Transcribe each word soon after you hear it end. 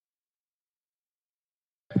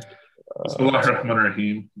بسم الله الرحمن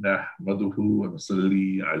الرحيم نحمده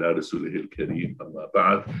ونصلي على رسوله الكريم أما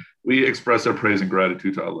بعد. We express our praise and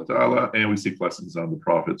gratitude to Allah Ta'ala, and we seek blessings on the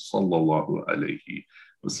Prophet Sallallahu Alaihi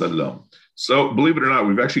Wasallam. So, believe it or not,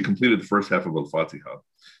 we've actually completed the first half of al-Fatihah,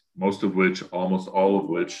 almost all of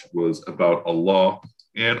which was about Allah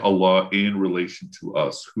and Allah in relation to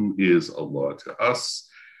us. Who is Allah to us?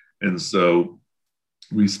 And so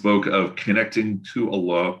we spoke of connecting to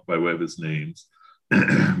Allah by way of his names,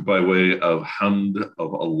 by way of hamd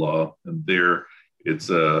of Allah, and there it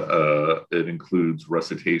includes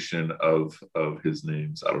recitation of his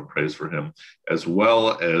names out of praise for him, as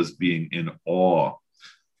well as being in awe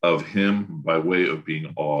of him by way of being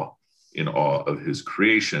in awe of his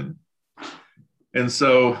creation. And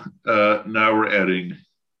so now we're adding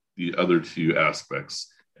the other two aspects,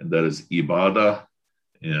 and that is ibadah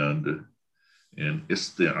and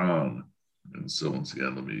isti'an. And so once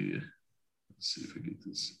again, let's see if I get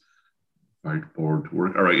this whiteboard to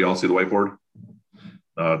work. All right, y'all see the whiteboard?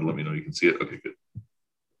 Let me know you can see it. Okay, good.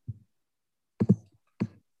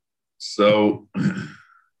 So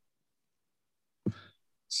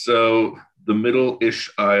the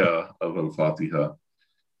middle-ish ayah of al-Fatihah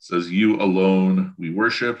says, "You alone we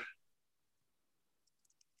worship,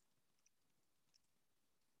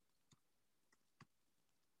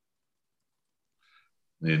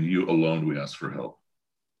 and you alone we ask for help."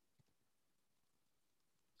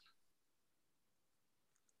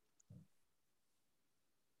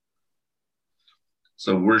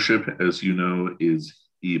 So worship, as you know, is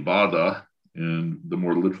ibadah, and the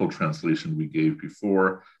more literal translation we gave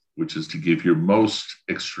before, which is to give your most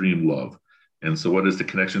extreme love. And so what is the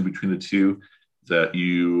connection between the two? That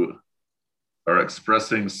you are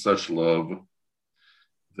expressing such love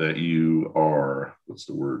that you are,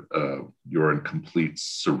 you're in complete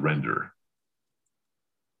surrender.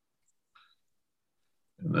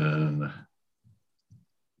 And then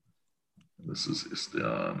this is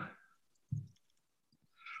istian.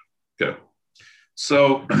 Okay,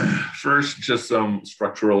 so first, just some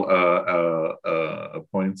structural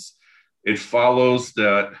points. It follows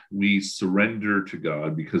that we surrender to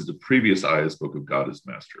God because the previous ayah spoke of God as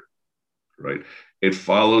master, right? It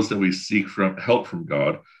follows that we seek help from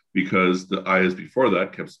God because the ayahs before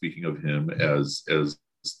that kept speaking of him as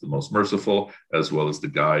the most merciful, as well as the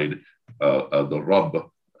guide, the Rabb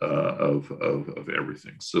of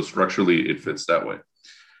everything. So structurally, it fits that way.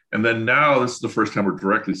 And then now, this is the first time we're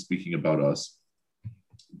directly speaking about us.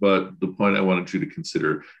 But the point I wanted you to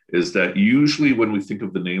consider is that usually when we think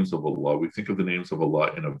of the names of Allah, we think of the names of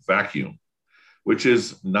Allah in a vacuum, which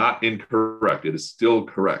is not incorrect. It is still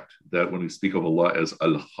correct that when we speak of Allah as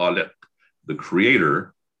al-Khaliq, the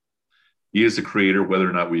creator, he is a creator whether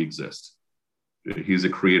or not we exist. He's a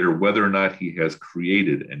creator whether or not he has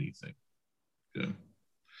created anything. Okay.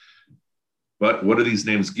 But what do these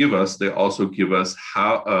names give us? They also give us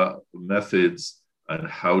methods on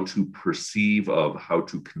how to how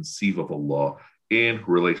to conceive of Allah in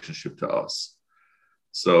relationship to us.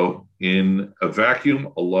 So in a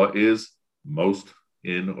vacuum, Allah is most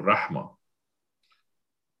in Rahmah.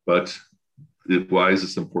 But why is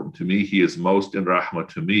this important to me? He is most in Rahmah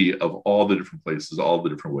to me of all the different places, all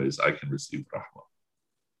the different ways I can receive Rahmah.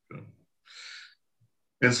 Okay.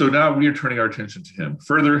 And so now we are turning our attention to him.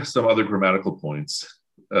 Further, some other grammatical points.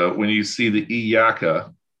 When you see the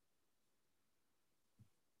iyaka,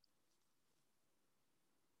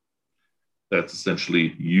 that's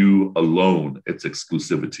essentially you alone. It's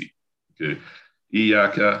exclusivity. Okay,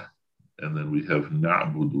 iyaka, and then we have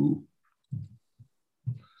na'budu,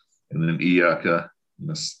 and then iyaka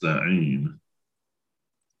nasta'in.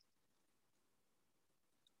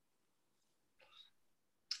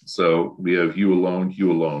 So we have you alone,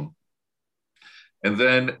 you alone. And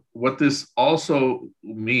then what this also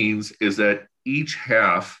means is that each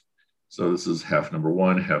half, so this is half number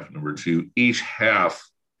one, half number two, each half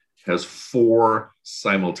has four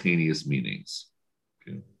simultaneous meanings.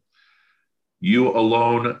 Okay. You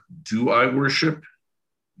alone do I worship,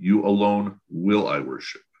 you alone will I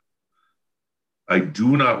worship. I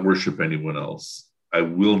do not worship anyone else, I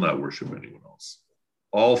will not worship anyone else.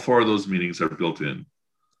 All four of those meanings are built in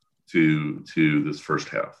to this first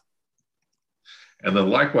half. And then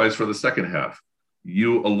likewise for the second half,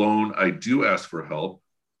 you alone I do ask for help,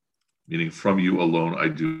 meaning from you alone I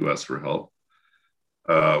do ask for help.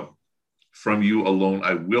 From you alone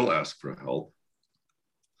I will ask for help.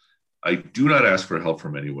 I do not ask for help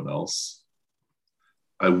from anyone else.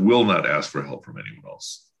 I will not ask for help from anyone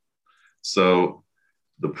else. So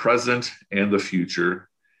the present and the future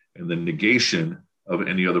and the negation of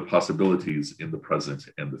any other possibilities in the present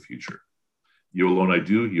and the future. You alone I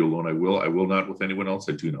do, you alone I will. I will not with anyone else,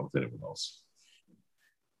 I do not with anyone else.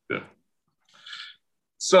 Yeah.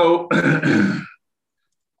 So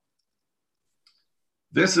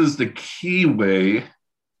this is the key way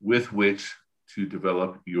with which to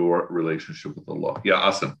develop your relationship with Allah. Yeah,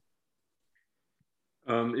 awesome.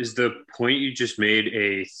 Is the point you just made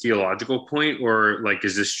a theological point, or like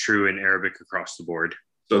is this true in Arabic across the board?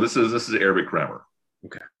 So this is Arabic grammar.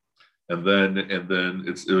 Okay. And then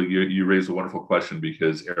it's you raise a wonderful question,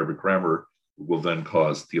 because Arabic grammar will then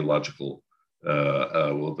cause theological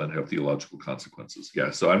will then have theological consequences.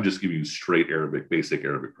 Yeah. So I'm just giving you straight Arabic, basic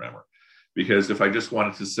Arabic grammar, because if I just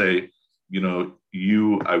wanted to say,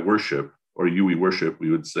 you I worship, or you we worship,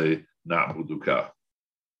 we would say na'buduka,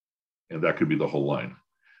 and that could be the whole line.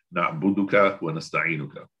 Na'buduka wa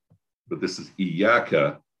nasta'inuka. But this is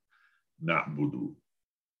iyaka na'budu.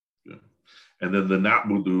 Yeah. And then the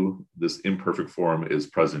na'budu, this imperfect form, is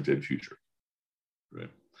present and future. Right?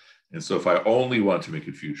 And so if I only want to make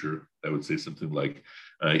it future, I would say something like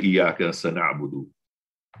iyaka sana'budu.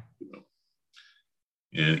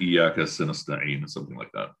 And iyaka sanasta'in, something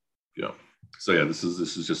like that. Yeah. So yeah, this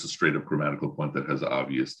is just a straight up grammatical point that has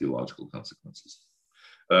obvious theological consequences.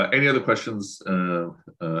 Any other questions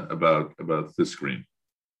about this screen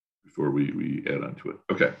before we add on to it?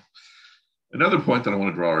 Okay. Another point that I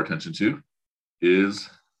want to draw our attention to is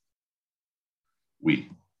we.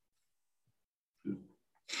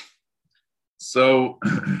 So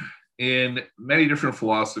in many different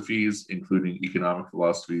philosophies, including economic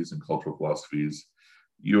philosophies and cultural philosophies,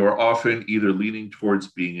 you are often either leaning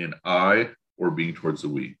towards being an I or being towards a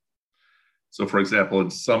we. So for example,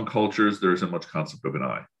 in some cultures, there isn't much concept of an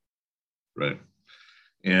I, right?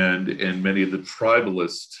 And in many of the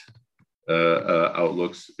tribalist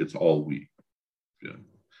outlooks, it's all we. Yeah.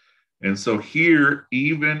 And so here,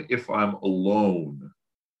 even if I'm alone,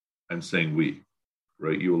 I'm saying we,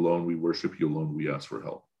 right? You alone, we worship. You alone, we ask for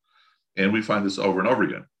help. And we find this over and over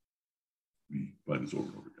again. We find this over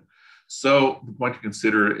and over again. So the point to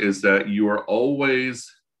consider is that you are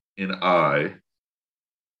always an I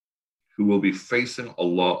who will be facing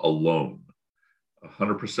Allah alone,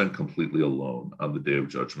 100% completely alone on the day of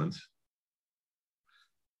judgment.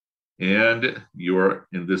 And you're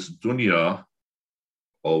in this dunya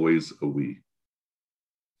always a we.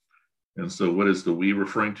 And so what is the we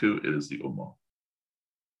referring to? It is the ummah.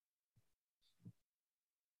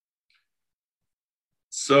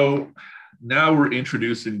 So now we're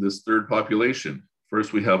introducing this third population.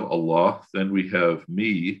 First we have Allah, then we have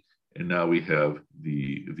me, and now we have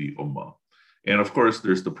the ummah. And of course,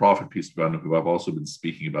 there's the Prophet, peace be upon him, who I've also been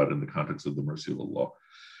speaking about in the context of the mercy of Allah.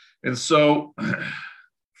 And so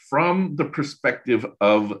from the perspective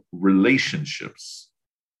of relationships,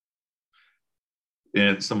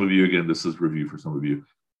 and some of you, again, this is review for some of you,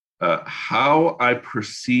 how I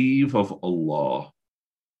perceive of Allah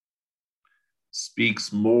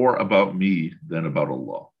speaks more about me than about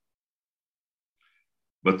Allah.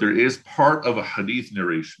 But there is part of a hadith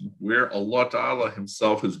narration where Allah Ta'ala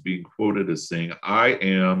himself is being quoted as saying, I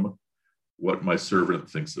am what my servant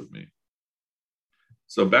thinks of me.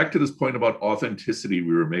 So back to this point about authenticity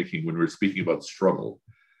we were making when we were speaking about struggle.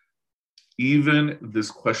 Even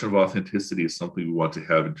this question of authenticity is something we want to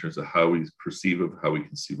have in terms of how we perceive of, how we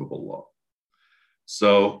conceive of Allah.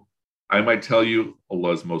 So I might tell you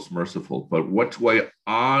Allah is most merciful, but what do I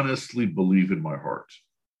honestly believe in my heart?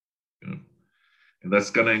 And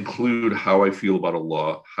that's going to include how I feel about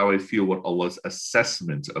Allah, how I feel what Allah's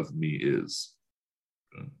assessment of me is.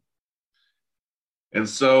 And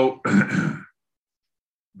so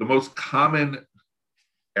the most common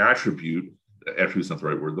attribute is not the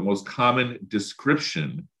right word, the most common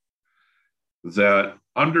description that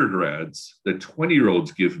undergrads, that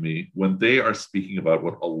 20-year-olds give me when they are speaking about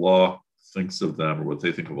what Allah thinks of them or what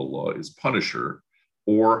they think of Allah is punisher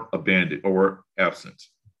or abandoned or absent.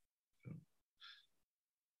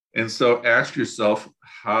 And so ask yourself,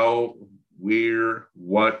 how, where,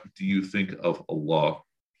 what do you think of Allah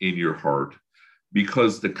in your heart?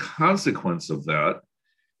 Because the consequence of that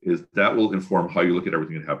is that will inform how you look at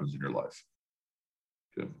everything that happens in your life.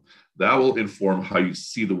 Okay. That will inform how you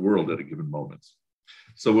see the world at a given moment.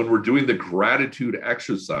 So when we're doing the gratitude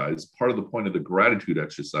exercise, part of the point of the gratitude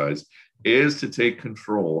exercise is to take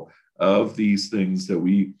control of these things that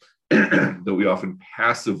we that we often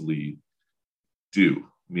passively do,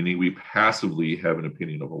 meaning we passively have an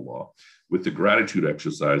opinion of Allah. With the gratitude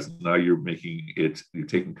exercise, now you're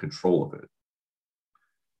taking control of it.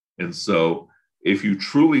 And so if you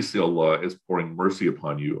truly see Allah as pouring mercy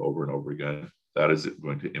upon you over and over again, that is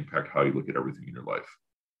going to impact how you look at everything in your life.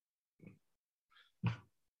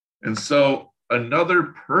 And so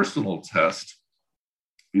another personal test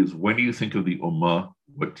is when you think of the Ummah,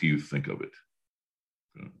 what do you think of it?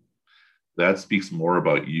 That speaks more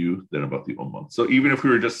about you than about the Ummah. So even if we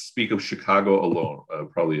were just to speak of Chicago alone,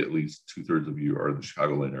 probably at least 2/3 of you are in the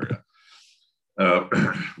Chicagoland area.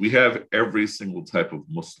 We have every single type of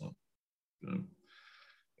Muslim.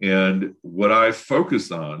 And what I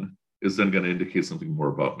focus on is then going to indicate something more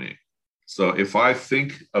about me. So if I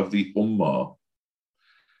think of the Ummah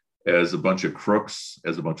as a bunch of crooks,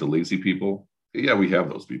 as a bunch of lazy people, yeah, we have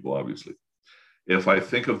those people, obviously. If I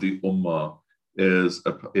think of the Ummah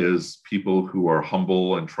as people who are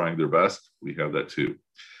humble and trying their best, we have that too.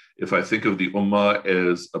 If I think of the Ummah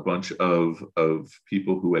as a bunch of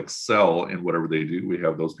people who excel in whatever they do, we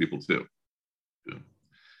have those people too.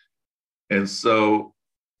 And so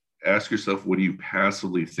ask yourself, what do you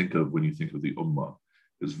passively think of when you think of the Ummah?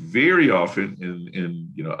 Because very often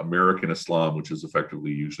in American Islam, which is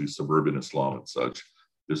effectively usually suburban Islam and such,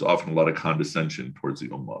 there's often a lot of condescension towards the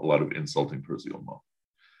Ummah, a lot of insulting towards the Ummah.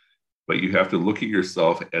 But you have to look at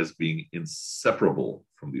yourself as being inseparable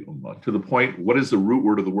from the Ummah. To the point, what is the root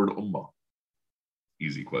word of the word Ummah?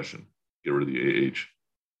 Easy question. Get rid of the AH.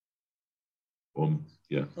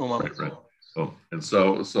 Yeah, right. And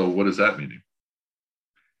so what does that mean?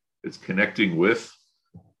 It's connecting with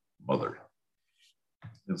mother.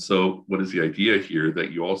 And so what is the idea here?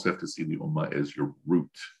 That you also have to see the Ummah as your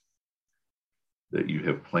root that you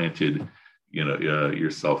have planted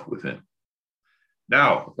yourself within.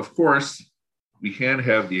 Now, of course, we can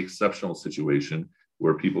have the exceptional situation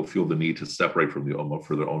where people feel the need to separate from the Ummah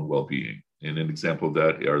for their own well-being. And an example of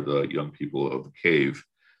that are the young people of the cave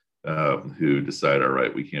who decide, all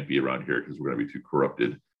right, we can't be around here because we're going to be too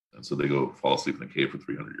corrupted. And so they go fall asleep in the cave for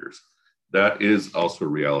 300 years. That is also a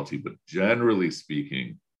reality. But generally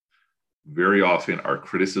speaking, very often our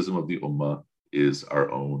criticism of the Ummah is our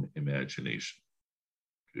own imagination.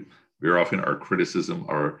 Okay? Very often our criticism,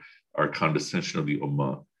 our condescension of the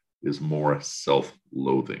Ummah is more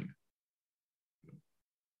self-loathing.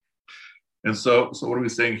 And so what are we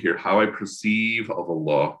saying here? How I perceive of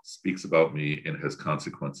Allah speaks about me and has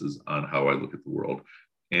consequences on how I look at the world.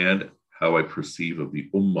 And how I perceive of the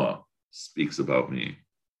Ummah speaks about me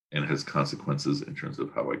and has consequences in terms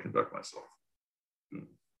of how I conduct myself.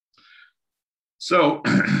 So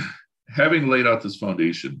having laid out this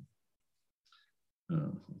foundation,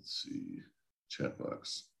 let's see, chat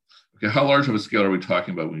box. Okay, how large of a scale are we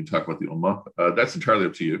talking about when you talk about the Ummah? That's entirely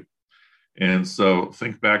up to you. And so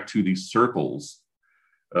think back to the circles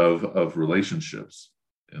of relationships.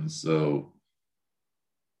 And so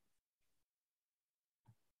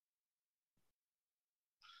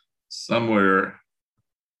somewhere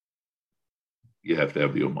you have to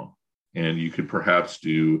have the Ummah. And you could perhaps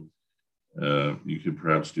do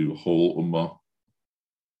whole Ummah.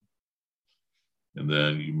 And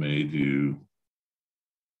then you may do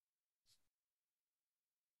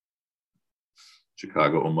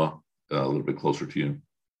Chicago Ummah, a little bit closer to you.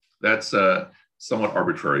 That's somewhat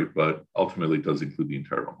arbitrary, but ultimately does include the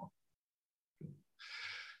entire Ummah.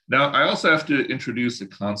 Now, I also have to introduce a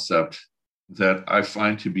concept that I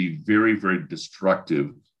find to be very, very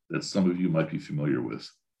destructive that some of you might be familiar with.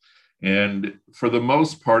 And for the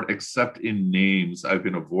most part, except in names, I've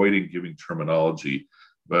been avoiding giving terminology,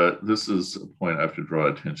 but this is a point I have to draw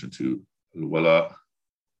attention to. Al-wala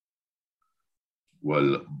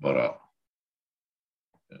wal-bara.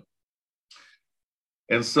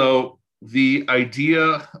 And so the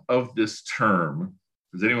idea of this term,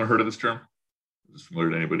 has anyone heard of this term? Is this familiar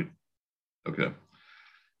to anybody? Okay.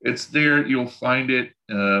 It's there, you'll find it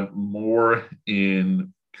more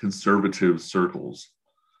in conservative circles.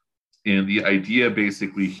 And the idea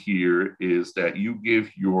basically here is that you give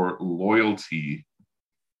your loyalty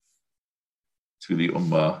to the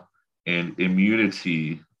Ummah and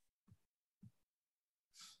immunity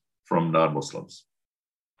from non-Muslims.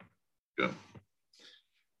 Okay.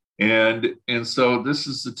 And so this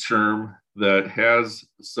is a term that has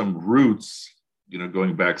some roots,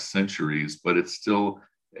 going back centuries, but it's still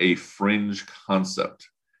a fringe concept.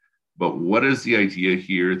 But what is the idea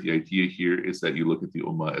here? The idea here is that you look at the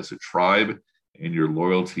Ummah as a tribe and your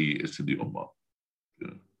loyalty is to the Ummah.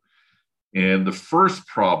 Okay. And the first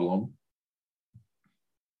problem,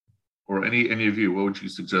 or any of you, what would you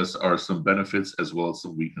suggest are some benefits as well as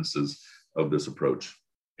some weaknesses of this approach?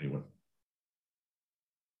 Anyone?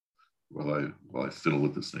 While I fiddle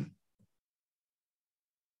with this thing.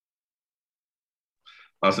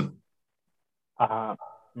 Awesome. Oh,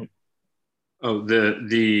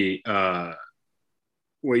 the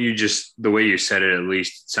the way you said it, at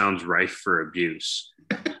least sounds rife for abuse,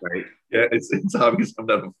 right? Yeah, it's obvious I'm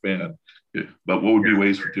not a fan. But what would be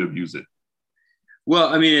ways to abuse it? Well,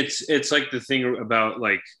 I mean, it's like the thing about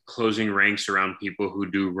like closing ranks around people who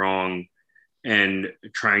do wrong and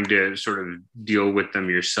trying to sort of deal with them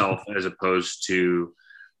yourself as opposed to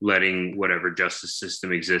letting whatever justice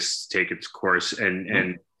system exists take its course.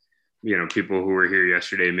 And you know, people who were here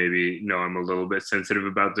yesterday maybe know I'm a little bit sensitive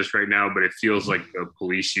about this right now, but it feels like a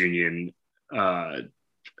police union uh,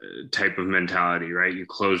 type of mentality, right? You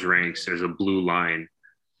close ranks, there's a blue line.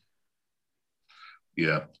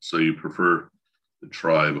 Yeah. So you prefer the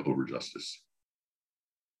tribe over justice.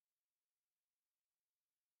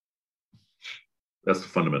 That's the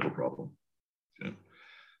fundamental problem. Okay.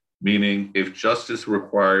 Meaning, if justice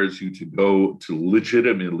requires you to go to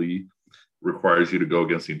legitimately requires you to go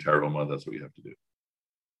against the entire Ummah, that's what you have to do.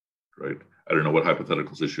 Right? I don't know what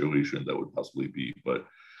hypothetical situation that would possibly be, but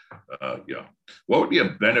yeah. What would be a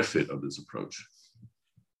benefit of this approach?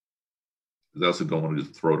 Because I also don't want to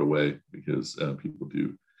just throw it away because people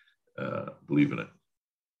do believe in it.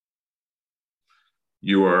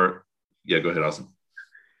 You are, yeah, go ahead, Austin.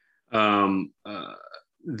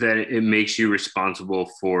 That it makes you responsible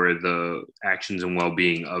for the actions and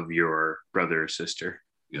well-being of your brother or sister.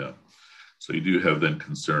 Yeah. So you do have then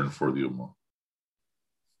concern for the Ummah.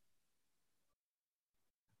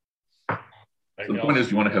 So the point is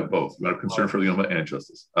you want to have both. You want to have concern for the Ummah and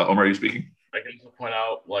justice. Omar, are you speaking? I can point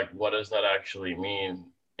out, like, what does that actually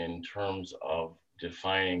mean in terms of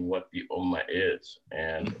defining what the Ummah is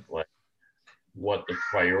and like what the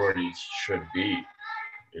priorities should be?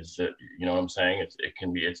 Is that, you know what I'm saying?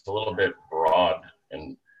 It's a little bit broad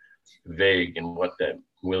and vague in what that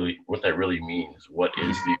really means. What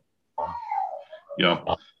is the yeah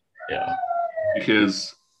yeah?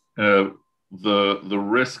 Because the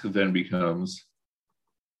risk then becomes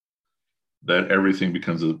that everything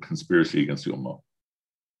becomes a conspiracy against the Ummah.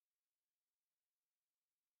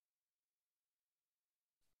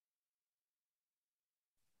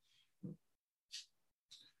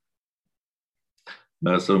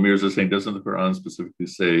 So Mirza is saying, doesn't the Quran specifically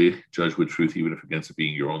say, judge with truth even if against it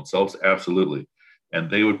being your own selves? Absolutely. And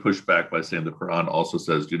they would push back by saying the Quran also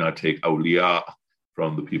says, do not take awliya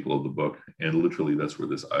from the people of the book. And literally that's where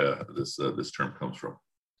this ayah, this term comes from.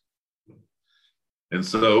 And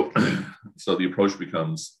so, so the approach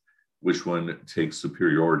becomes which one takes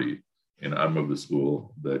superiority. And I'm of the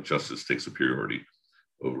school that justice takes superiority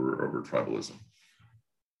over tribalism.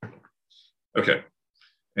 Okay.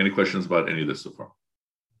 Any questions about any of this so far?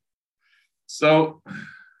 So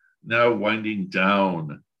now winding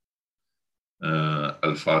down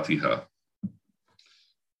al-Fatihah,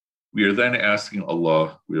 we are then asking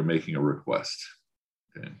Allah, we are making a request.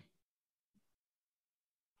 Okay.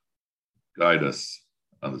 Guide us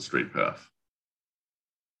on the straight path.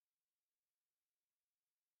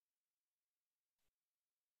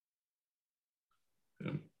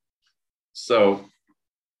 Okay. So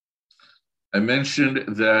I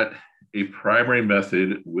mentioned that a primary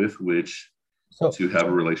method with which to have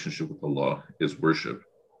a relationship with Allah is worship.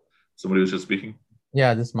 Somebody was just speaking?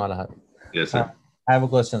 Yeah, this is Malahat. Yes, sir. I have a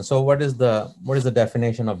question. So what is the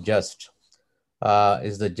definition of just?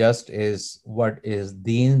 Is the just is what is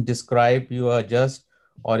Deen describe you are just,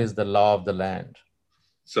 or is the law of the land?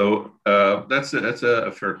 So that's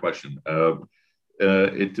a fair question.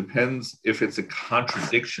 It depends if it's a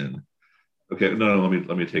contradiction. Okay, no,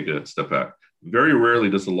 let me take a step back. Very rarely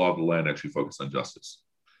does the law of the land actually focus on justice.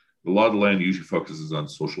 The law of the land usually focuses on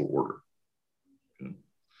social order. Okay?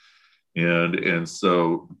 And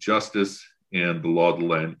so justice and the law of the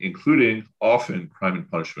land, including often crime and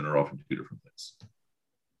punishment, are often two different things.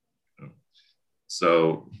 Okay?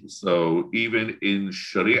 So even in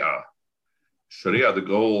Sharia, the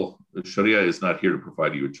goal of Sharia is not here to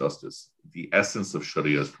provide you with justice. The essence of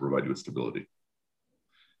Sharia is to provide you with stability.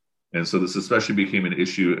 And so this especially became an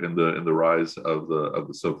issue in the rise of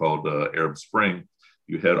the so-called Arab Spring.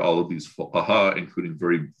 You had all of these fuqaha, including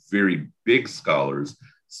very, very big scholars,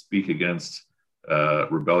 speak against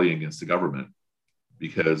rebellion against the government,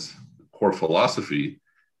 because the core philosophy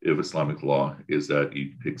of Islamic law is that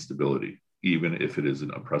you pick stability, even if it is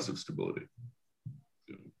an oppressive stability.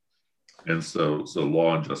 And so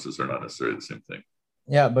law and justice are not necessarily the same thing.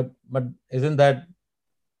 Yeah, but isn't that,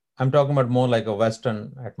 I'm talking about more like a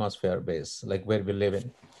Western atmosphere base, like where we live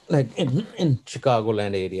in, like in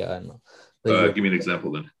Chicagoland area. And give me an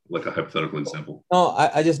example then, like a hypothetical example. No,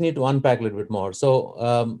 I just need to unpack a little bit more.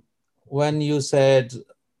 So when we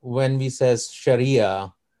says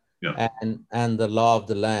Sharia, yeah, and the law of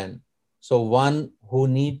the land, so one who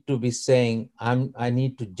need to be saying, I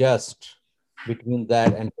need to just between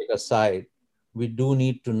that and pick a side, we do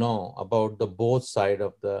need to know about the both side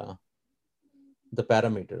of the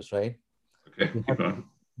parameters, right? Okay, keep on.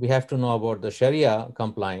 we have to know about the Sharia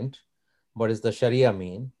compliant. What does the Sharia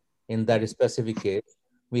mean in that specific case?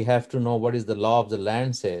 We have to know what is the law of the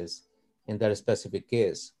land says in that specific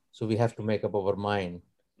case. So we have to make up our mind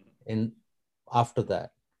in after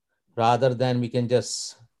that, rather than we can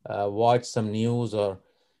just watch some news or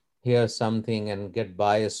hear something and get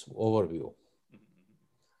biased overview.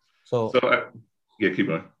 So, Yeah, keep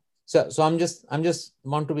going. So I'm just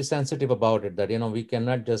want to be sensitive about it, that, we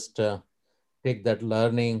cannot just take that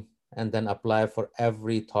learning and then apply for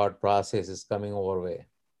every thought process is coming our way.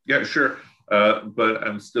 Yeah, sure. But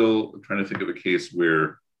I'm still trying to think of a case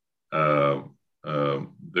where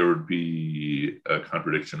there would be a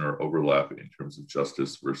contradiction or overlap in terms of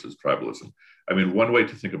justice versus tribalism. I mean, one way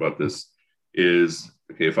to think about this is,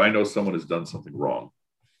 okay, if I know someone has done something wrong,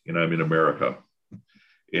 I'm in America,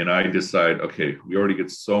 and I decide, okay, we already get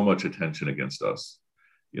so much attention against us,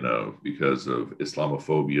 because of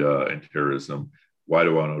Islamophobia and terrorism. Why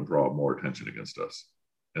do I want to draw more attention against us?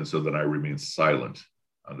 And so then I remain silent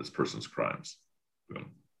on this person's crimes.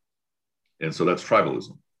 And so that's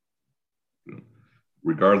tribalism,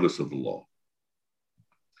 regardless of the law,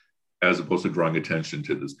 as opposed to drawing attention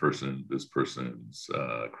to this person's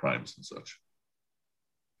crimes and such.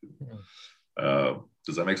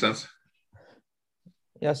 Does that make sense?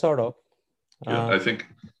 Yeah, sort of. Yeah, I think.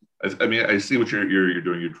 I mean, I see what you're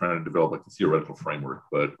doing. You're trying to develop like a theoretical framework,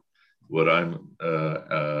 but what I'm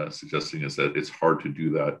suggesting is that it's hard to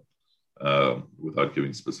do that without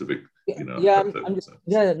giving specific, I'm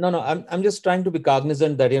just trying to be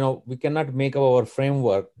cognizant that, we cannot make up our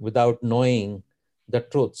framework without knowing the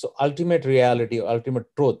truth. So ultimate reality,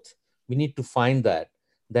 ultimate truth, we need to find that.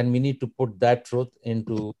 Then we need to put that truth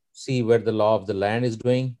into see where the law of the land is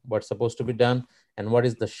doing, what's supposed to be done, and what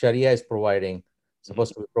is the Sharia is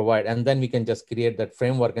supposed to provide. And then we can just create that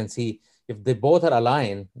framework and see if they both are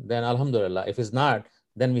aligned, then alhamdulillah. If it's not,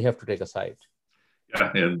 then we have to take a side.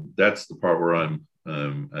 Yeah, and that's the part where I'm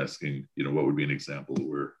asking, what would be an example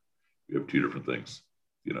where we have two different things?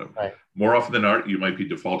 Right. More often than not, you might be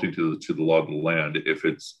defaulting to the law of the land if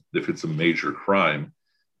it's a major crime,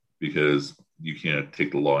 because you can't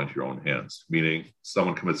take the law into your own hands. Meaning,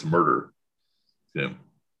 someone commits murder,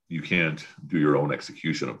 you can't do your own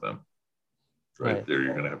execution of them. Right. There,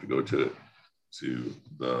 you're going to have to go to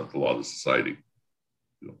the law of the society.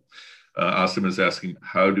 Asim is asking,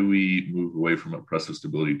 how do we move away from oppressive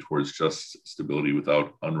stability towards just stability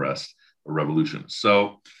without unrest or revolution?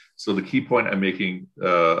 So the key point I'm making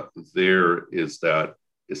there is that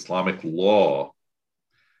Islamic law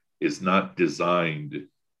is not designed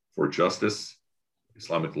for justice.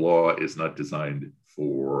 Islamic law is not designed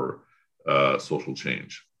for social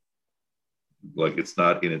change. Like, it's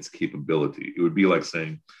not in its capability. It would be like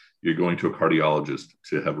saying you're going to a cardiologist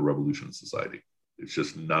to have a revolution in society. It's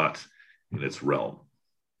just not in its realm.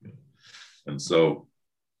 And so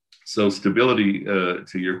stability,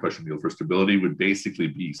 to your question, Neil, for stability would basically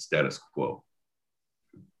be status quo.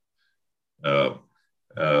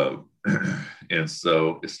 And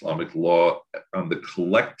so Islamic law on the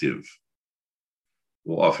collective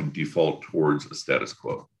will often default towards a status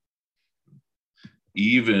quo,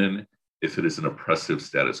 even if it is an oppressive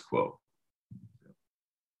status quo.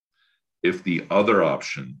 If the other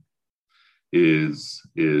option is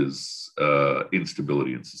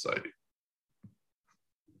instability in society.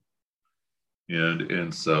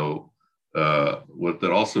 And so what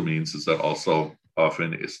that also means is that also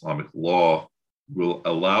often Islamic law will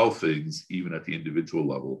allow things even at the individual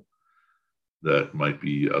level that might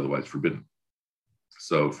be otherwise forbidden.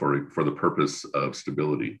 So for the purpose of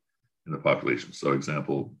stability in the population. So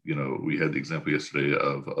example, we had the example yesterday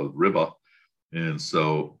of riba. And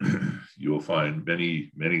so you will find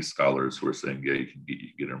many scholars who are saying, yeah, you can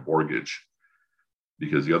get a mortgage,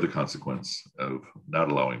 because the other consequence of not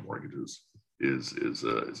allowing mortgages is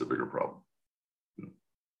a bigger problem.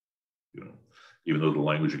 Even though the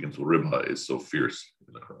language against riba is so fierce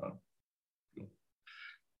in the Quran.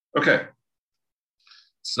 Okay.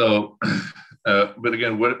 So, but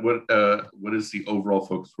again, what is the overall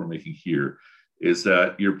focus we're making here is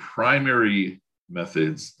that your primary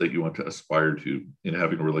methods that you want to aspire to in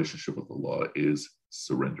having a relationship with the law is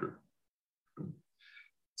surrender.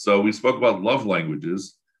 So we spoke about love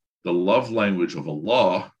languages. The love language of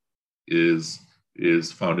Allah is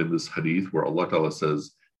found in this hadith where Allah Ta'ala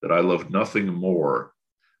says that I love nothing more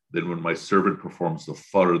than when my servant performs the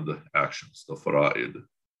fard actions, the fara'id.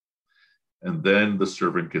 And then the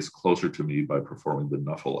servant gets closer to me by performing the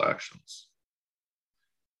nafil actions.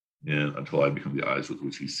 And until I become the eyes with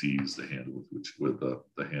which he sees, the hand with which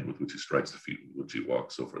he strikes, the feet with which he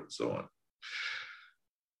walks, so forth and so on.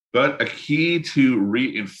 But a key to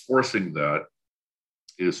reinforcing that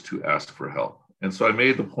is to ask for help. And so I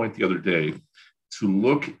made the point the other day to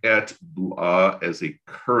look at dua as a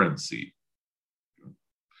currency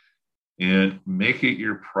and make it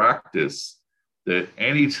your practice that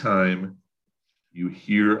anytime you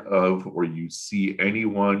hear of or you see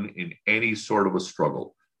anyone in any sort of a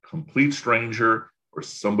struggle, complete stranger or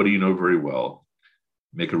somebody you know very well,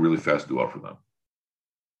 make a really fast dua for them.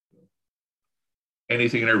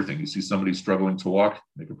 Anything and everything. You see somebody struggling to walk,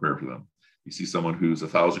 make a prayer for them. You see someone who's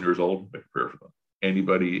 1,000 years old, make a prayer for them.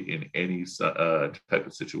 Anybody in any type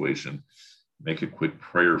of situation, make a quick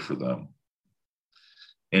prayer for them.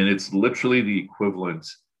 And it's literally the equivalent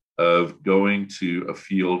of going to a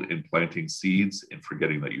field and planting seeds and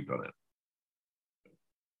forgetting that you've done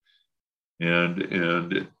it.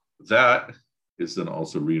 And that is then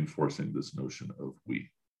also reinforcing this notion of we.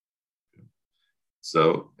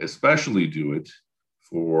 So especially do it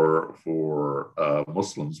for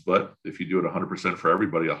Muslims, but if you do it 100% for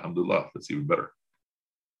everybody, alhamdulillah, that's even better.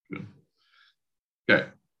 Good. Okay.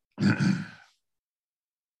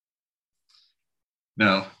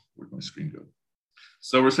 Now, where'd my screen go?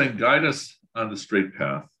 So we're saying guide us on the straight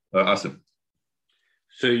path. Asim.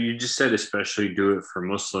 So you just said especially do it for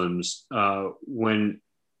Muslims. When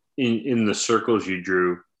in the circles you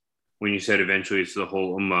drew, when you said eventually it's the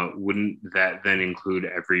whole ummah, wouldn't that then include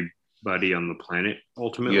everybody on the planet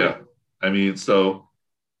ultimately? Yeah. I mean, so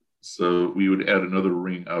we would add another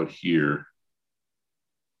ring out here.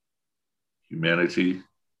 Humanity.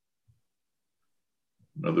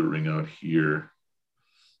 Another ring out here.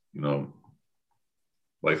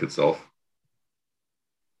 Life itself.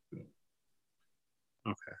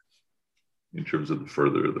 Okay. In terms of the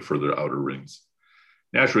further outer rings.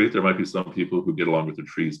 Naturally, there might be some people who get along with their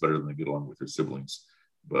trees better than they get along with their siblings.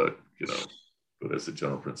 But as a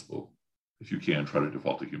general principle, if you can, try to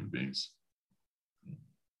default to human beings.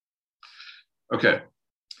 Okay.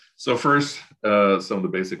 So first, some of the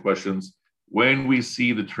basic questions. When we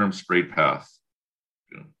see the term straight path,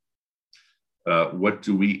 what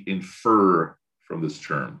do we infer from this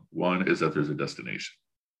term? One is that there's a destination.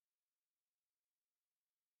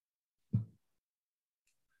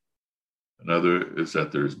 Another is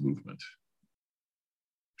that there's movement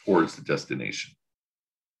towards the destination.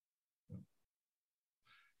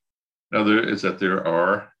 Another is that there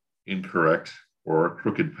are incorrect or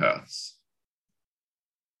crooked paths.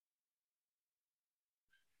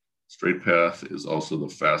 Straight path is also the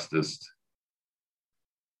fastest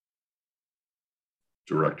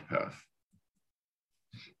direct path.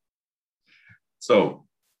 So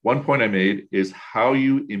one point I made is how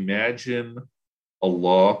you imagine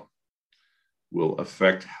Allah will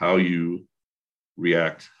affect how you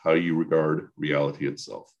react, how you regard reality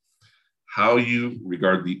itself. How you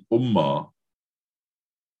regard the ummah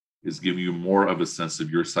is giving you more of a sense of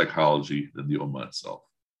your psychology than the ummah itself.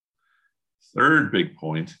 Third big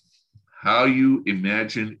point, how you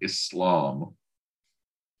imagine Islam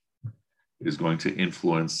is going to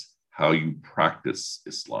influence how you practice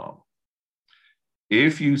Islam.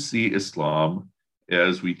 If you see Islam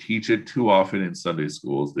as we teach it too often in Sunday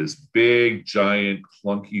schools, this big, giant,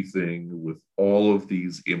 clunky thing with all of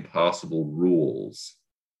these impossible rules,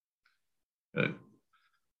 okay,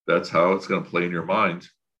 that's how it's going to play in your mind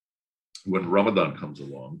when Ramadan comes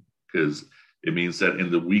along, because it means that in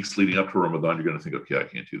the weeks leading up to Ramadan, you're going to think, okay, I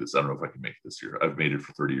can't do this. I don't know if I can make it this year. I've made it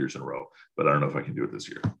for 30 years in a row, but I don't know if I can do it this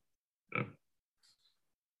year. Okay.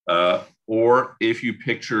 Or if you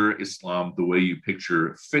picture Islam the way you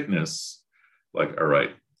picture fitness, like, all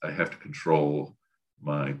right, I have to control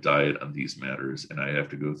my diet on these matters, and I have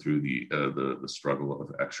to go through the struggle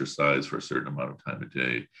of exercise for a certain amount of time a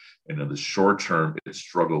day. And in the short term, it's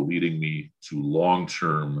struggle leading me to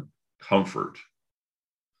long-term comfort.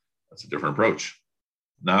 That's a different approach.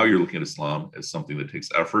 Now you're looking at Islam as something that takes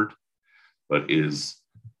effort, but is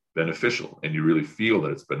beneficial, and you really feel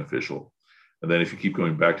that it's beneficial. And then if you keep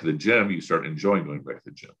going back to the gym, you start enjoying going back to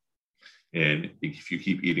the gym. And if you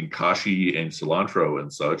keep eating kashi and cilantro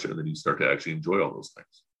and such, and then you start to actually enjoy all those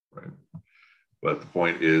things, right? But the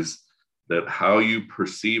point is that how you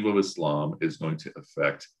perceive of Islam is going to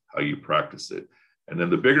affect how you practice it. And then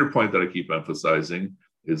the bigger point that I keep emphasizing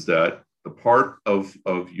is that the part of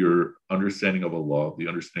your understanding of Allah, the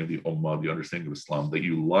understanding of the Ummah, the understanding of Islam that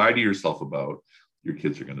you lie to yourself about, your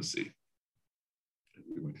kids are going to see.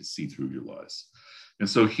 You're going to see through your lies. And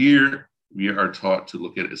so here we are taught to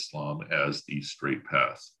look at Islam as the straight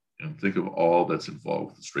path and think of all that's involved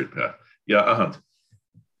with the straight path. Yeah, Ahad.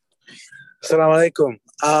 Assalamu alaikum.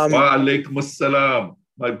 Wa alaikum assalam,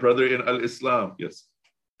 my brother in al-Islam. Yes.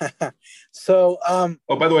 So,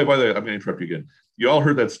 oh, by the way, I'm going to interrupt you again. you all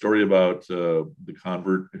heard that story about the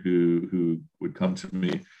convert who would come to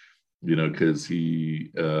me, because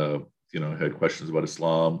he had questions about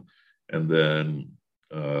Islam, and then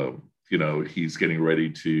he's getting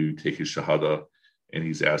ready to take his shahada, and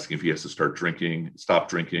he's asking if he has to stop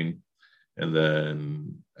drinking. And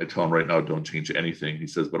then I tell him right now, don't change anything. He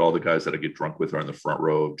says, but all the guys that I get drunk with are in the front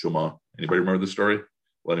row of Jummah. Anybody remember the story?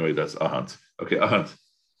 Well, anyway, that's Ahant. Okay, Ahant.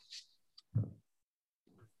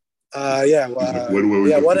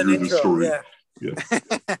 What an intro. Story. Yeah.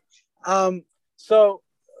 So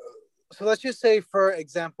let's just say, for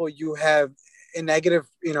example, you have a negative,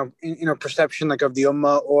 perception like of the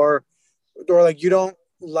ummah, or like you don't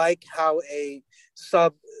like how a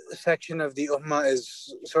subsection of the ummah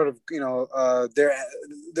is sort of, their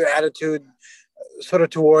attitude sort of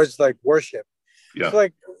towards like worship. Yeah. So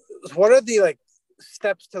like, what are the like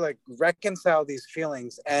steps to like reconcile these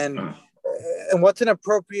feelings, and what's an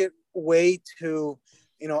appropriate way to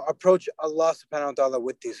approach Allah subhanahu wa ta'ala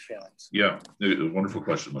with these feelings? Yeah, wonderful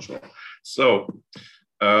question, mashallah. So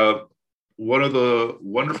one of the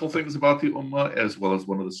wonderful things about the ummah, as well as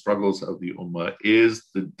one of the struggles of the ummah, is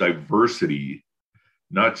the diversity,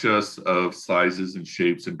 not just of sizes and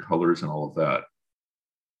shapes and colors and all of that,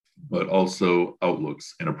 but also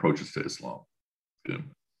outlooks and approaches to Islam. Good.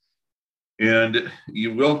 And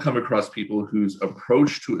you will come across people whose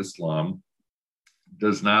approach to Islam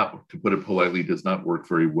does not, to put it politely, does not work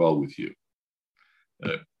very well with you.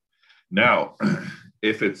 Now,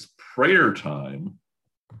 if it's prayer time,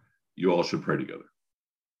 you all should pray together.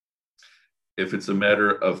 If it's a matter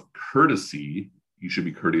of courtesy, you should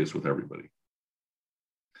be courteous with everybody.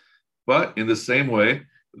 But in the same way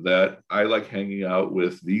that I like hanging out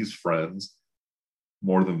with these friends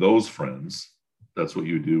more than those friends, that's what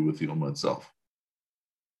you do with the ummah itself,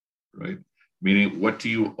 right? Meaning, what do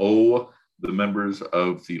you owe the members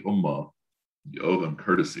of the ummah? You owe them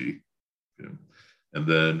courtesy. Okay? And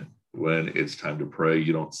then when it's time to pray,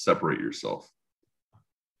 you don't separate yourself.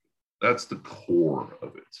 That's the core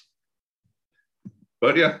of it.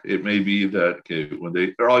 But yeah, it may be that, okay, when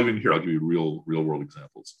they, or I'll give you real world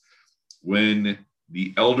examples. When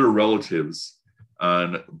the elder relatives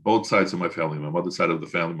on both sides of my family, my mother's side of the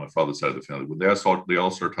family, my father's side of the family, when they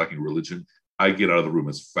all start talking religion, I get out of the room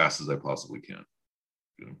as fast as I possibly can.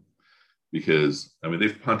 You know? Because, I mean, they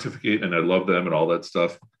pontificate and I love them and all that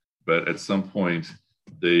stuff, but at some point,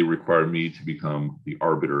 they require me to become the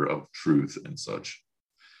arbiter of truth and such.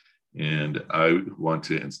 And I want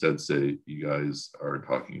to instead say, you guys are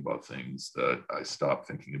talking about things that I stopped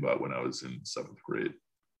thinking about when I was in 7th grade,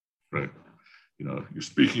 right? You know, you're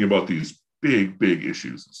speaking about these big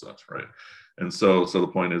issues and such, right? And so the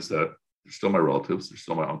point is that they're still my relatives, they're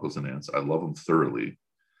still my uncles and aunts. I love them thoroughly,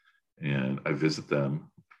 and I visit them,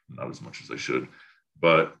 not as much as I should.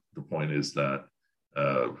 But the point is that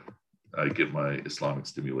I get my Islamic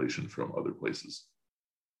stimulation from other places.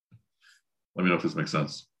 Let me know if this makes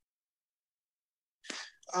sense.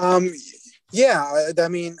 Yeah, I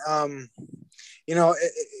mean, you know,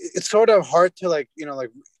 it's sort of hard to like, you know, like,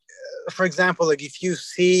 for example, like if you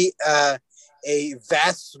see a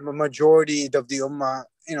vast majority of the ummah,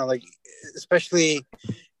 you know, like especially,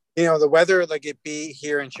 you know, the weather, like it be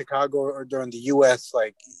here in Chicago or during the US,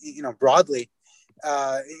 like, you know, broadly,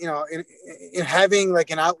 you know, in having like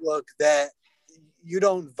an outlook that you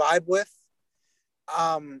don't vibe with,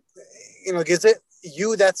 you know, is it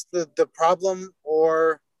you that's the problem,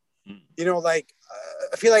 or, you know, like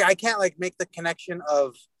I feel like I can't like make the connection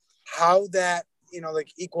of how that, you know,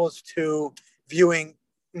 like equals to viewing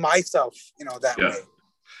myself, you know, that way.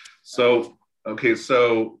 So, okay,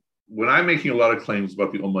 so when I'm making a lot of claims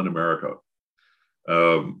about the Ummah in America,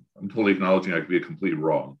 I'm totally acknowledging I could be completely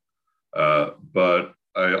wrong. But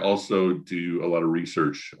I also do a lot of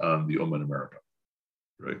research on the Ummah in America,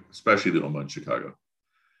 right? Especially the Ummah in Chicago.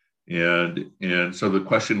 And so the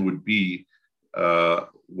question would be,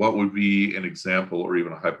 what would be an example or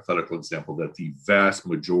even a hypothetical example that the vast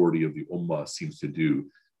majority of the Ummah seems to do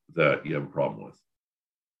that you have a problem with?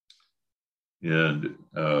 And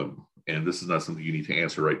this is not something you need to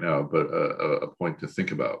answer right now, but a point to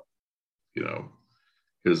think about, you know,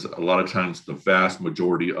 because a lot of times the vast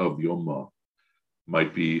majority of the Ummah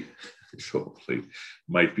might be, the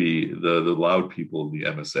loud people in the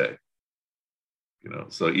MSA. You know,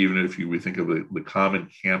 so even if we think of the common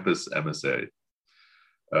campus MSA,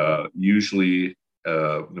 usually,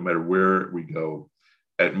 no matter where we go,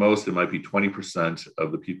 at most it might be 20%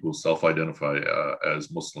 of the people who self-identify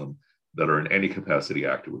as Muslim that are in any capacity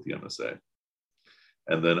active with the MSA.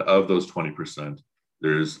 And then of those 20%,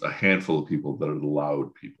 there's a handful of people that are the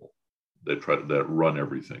loud people that run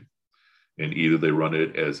everything. And either they run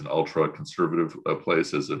it as an ultra conservative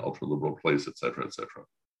place, as an ultra liberal place, et cetera, et cetera.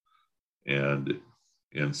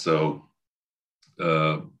 And so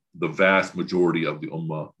the vast majority of the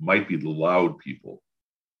ummah might be the loud people,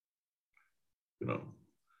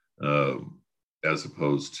 as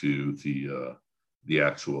opposed to the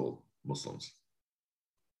actual Muslims.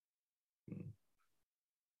 I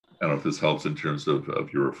don't know if this helps in terms of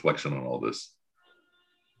your reflection on all this.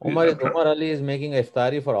 Umar Ali is making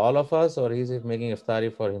iftari for all of us, or he's making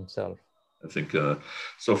iftari for himself? I think,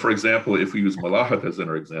 so for example, if we use Malahat as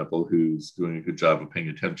our example, who's doing a good job of paying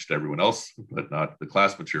attention to everyone else, but not the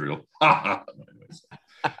class material.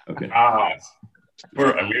 Okay.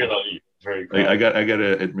 For Amir Ali, very cool. I got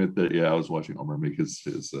to admit that, I was watching Omar make his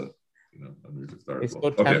It's so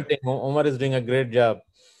tempting. Omar is doing a great job.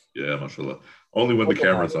 Yeah, mashallah. Only when the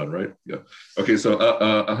camera's on, right? Yeah. Okay, so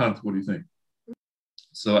Ahant, what do you think?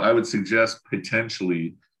 So I would suggest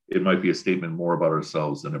potentially it might be a statement more about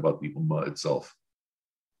ourselves than about the ummah itself.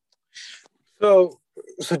 So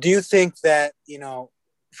do you think that,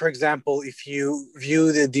 for example, if you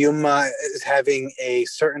view the ummah as having a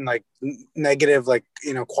certain negative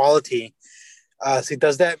quality, so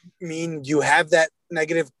does that mean you have that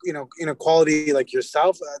negative quality like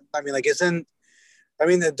yourself?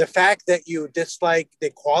 The fact that you dislike the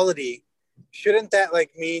quality, shouldn't that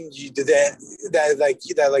mean you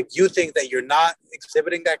think that you're not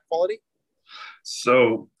exhibiting that quality?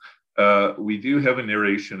 So we do have a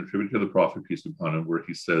narration attributed to the Prophet, peace be upon him, where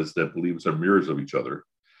he says that believers are mirrors of each other.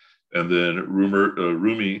 And then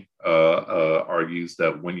Rumi argues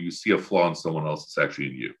that when you see a flaw in someone else, it's actually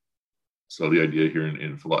in you. So the idea here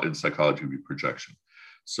in psychology would be projection.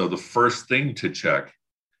 So the first thing to check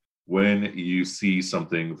when you see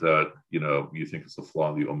something that you think is a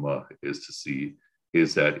flaw in the ummah is to see,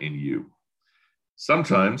 is that in you?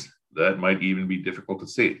 Sometimes that might even be difficult to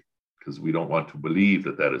see because we don't want to believe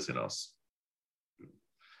that that is in us.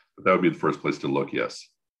 But that would be the first place to look, yes.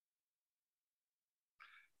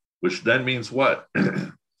 Which then means what?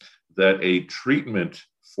 That a treatment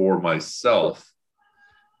for myself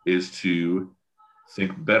is to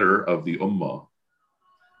think better of the ummah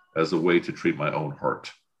as a way to treat my own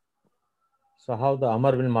heart. So how the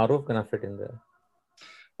Amar bil Maruf gonna fit in there?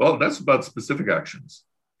 Well, that's about specific actions,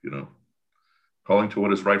 Calling to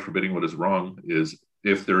what is right, forbidding what is wrong is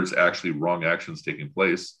if there's actually wrong actions taking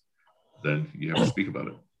place, then you have to speak about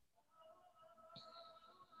it.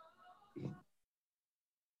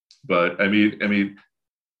 But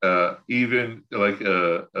even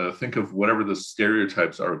think of whatever the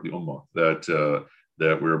stereotypes are of the ummah, that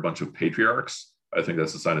we're a bunch of patriarchs. I think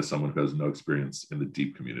that's a sign of someone who has no experience in the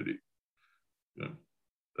deep community.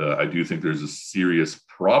 I do think there's a serious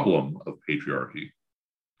problem of patriarchy.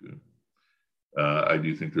 I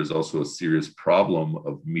do think there's also a serious problem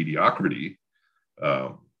of mediocrity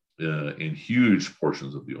in huge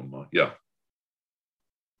portions of the ummah. Yeah.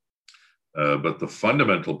 But the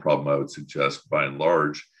fundamental problem, I would suggest, by and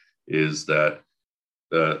large, is that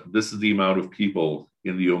this is the amount of people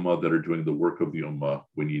in the ummah that are doing the work of the ummah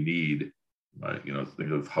when you need,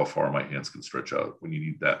 think of how far my hands can stretch out, when you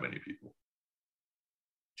need that many people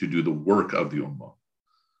to do the work of the ummah.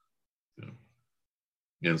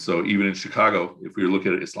 And so even in Chicago, if we look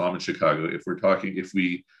at Islam in Chicago, if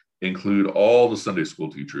we include all the Sunday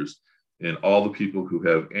school teachers and all the people who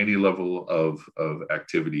have any level of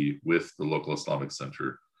activity with the local Islamic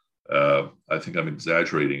Center, I think I'm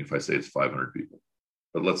exaggerating if I say it's 500 people.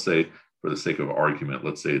 But let's say, for the sake of argument,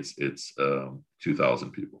 let's say it's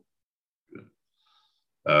 2,000 people.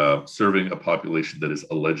 Serving a population that is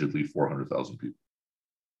allegedly 400,000 people.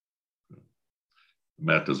 The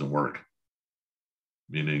math doesn't work.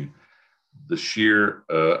 Meaning the sheer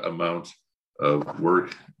amount of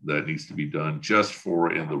work that needs to be done just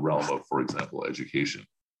in the realm of, for example, education.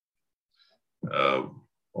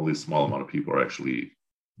 Only a small amount of people are actually,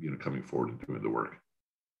 coming forward and doing the work.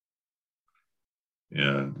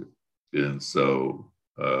 And so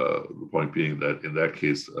the point being that in that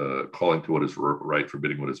case, calling to what is right,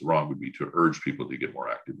 forbidding what is wrong would be to urge people to get more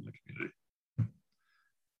active in the community.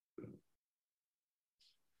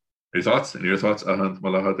 Any thoughts? Any other thoughts? Ahant,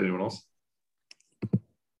 Malahat, anyone else?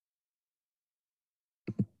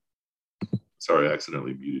 Sorry, I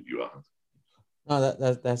accidentally muted you, Ahant. No,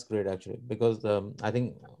 that's great actually, because I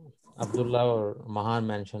think Abdullah or Mahan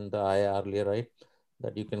mentioned the ayah earlier, right?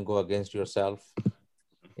 That you can go against yourself,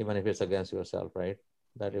 even if it's against yourself, right?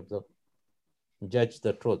 That if the judge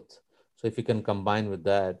the truth. So if you can combine with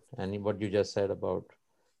that and what you just said about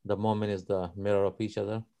the moment is the mirror of each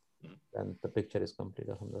other, then the picture is complete.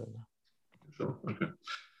 Alhamdulillah. Sure.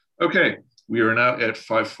 Okay. We are now at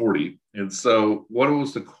 5:40. And so what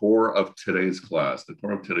was the core of today's class? The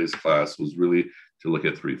core of today's class was really to look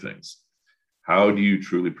at three things. How do you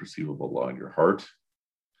truly perceive of Allah in your heart?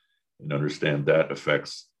 And understand that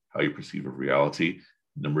affects how you perceive of reality.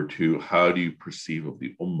 Number two, how do you perceive of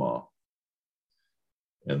the ummah?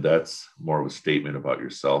 And that's more of a statement about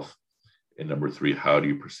yourself. And number three, how do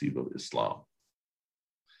you perceive of Islam?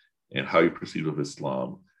 And how you perceive of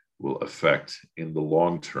Islam will affect, in the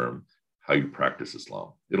long term, how you practice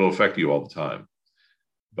Islam. It'll affect you all the time.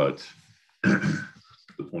 But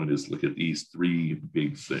the point is, look at these three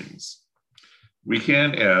big things. We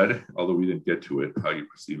can add, although we didn't get to it, how you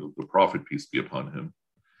perceive of the Prophet, peace be upon him.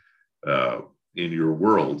 In your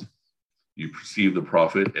world, you perceive the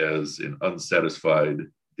Prophet as an unsatisfied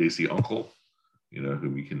Desi uncle,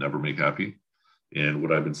 who we can never make happy. And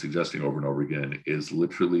what I've been suggesting over and over again is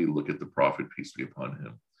literally look at the Prophet, peace be upon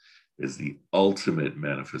him, as the ultimate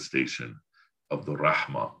manifestation of the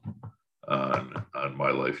rahmah on my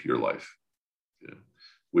life, your life,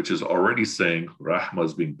 which is already saying rahmah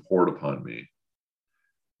is being poured upon me.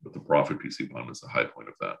 But the Prophet, peace be upon him, is the high point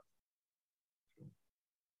of that.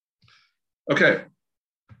 Okay.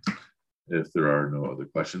 If there are no other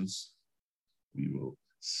questions, we will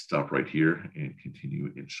stop right here and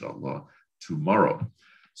continue, inshallah, tomorrow.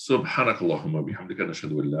 Subhanakallahumma bihamdika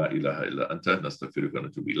nashhadu an la ilaha illa anta nastaghfiruka wa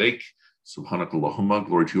natubu ilayk. Subhanakallahumma,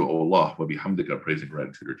 glory to you, O Allah, wa bihamdika, praise and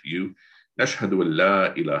gratitude are to you. Nashhadu an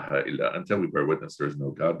la ilaha illa anta, we bear witness there is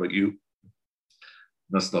no God but you.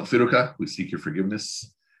 Nastaghfiruka, we seek your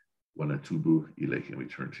forgiveness. Wa natubu ilayk, and we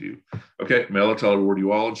turn to you. Okay, may Allah Ta'ala reward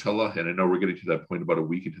you all, inshallah. And I know we're getting to that point about a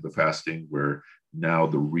week into the fasting where now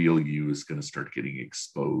the real you is going to start getting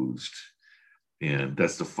exposed. And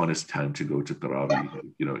that's the funnest time to go to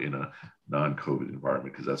Tarawih, in a non-COVID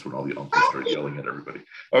environment, because that's when all the uncles start yelling at everybody.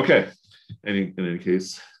 Okay, in any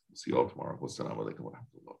case, we'll see you all tomorrow. Wassalamu alaikum wa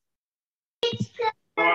rahmatullah.